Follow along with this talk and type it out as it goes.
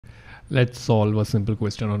Let's solve a simple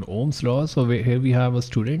question on Ohm's law. So here we have a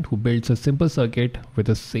student who builds a simple circuit with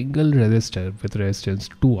a single resistor with resistance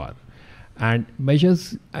 2R and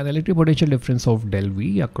measures an electric potential difference of delta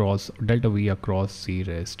V across C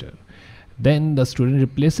resistor. Then the student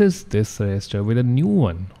replaces this resistor with a new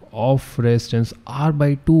one of resistance R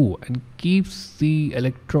by 2 and keeps the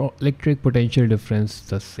electric potential difference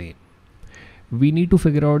the same. We need to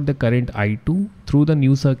figure out the current I2 through the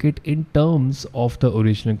new circuit in terms of the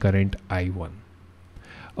original current I1.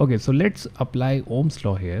 Okay, so let's apply Ohm's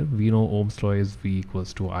law here. We know Ohm's law is V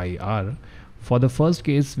equals to IR. For the first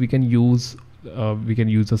case, we can use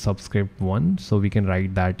a subscript 1, so we can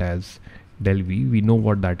write that as del V. We know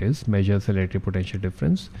what that is, measures electric potential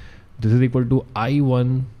difference. This is equal to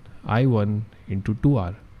I1 into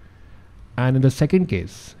 2R. And in the second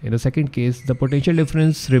case, the potential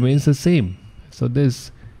difference remains the same. So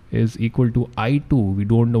this is equal to I2. We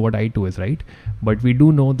don't know what I2 is, right? But we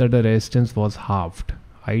do know that the resistance was halved,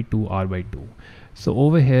 I2 R by 2. So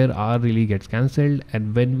over here R really gets cancelled,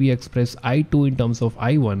 and when we express I2 in terms of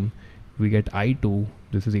I1, we get I2,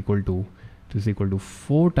 this is equal to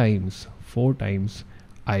 4 times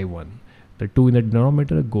I1. The 2 in the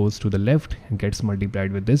denominator goes to the left and gets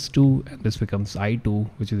multiplied with this 2, and this becomes I2,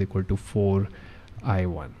 which is equal to 4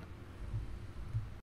 I1.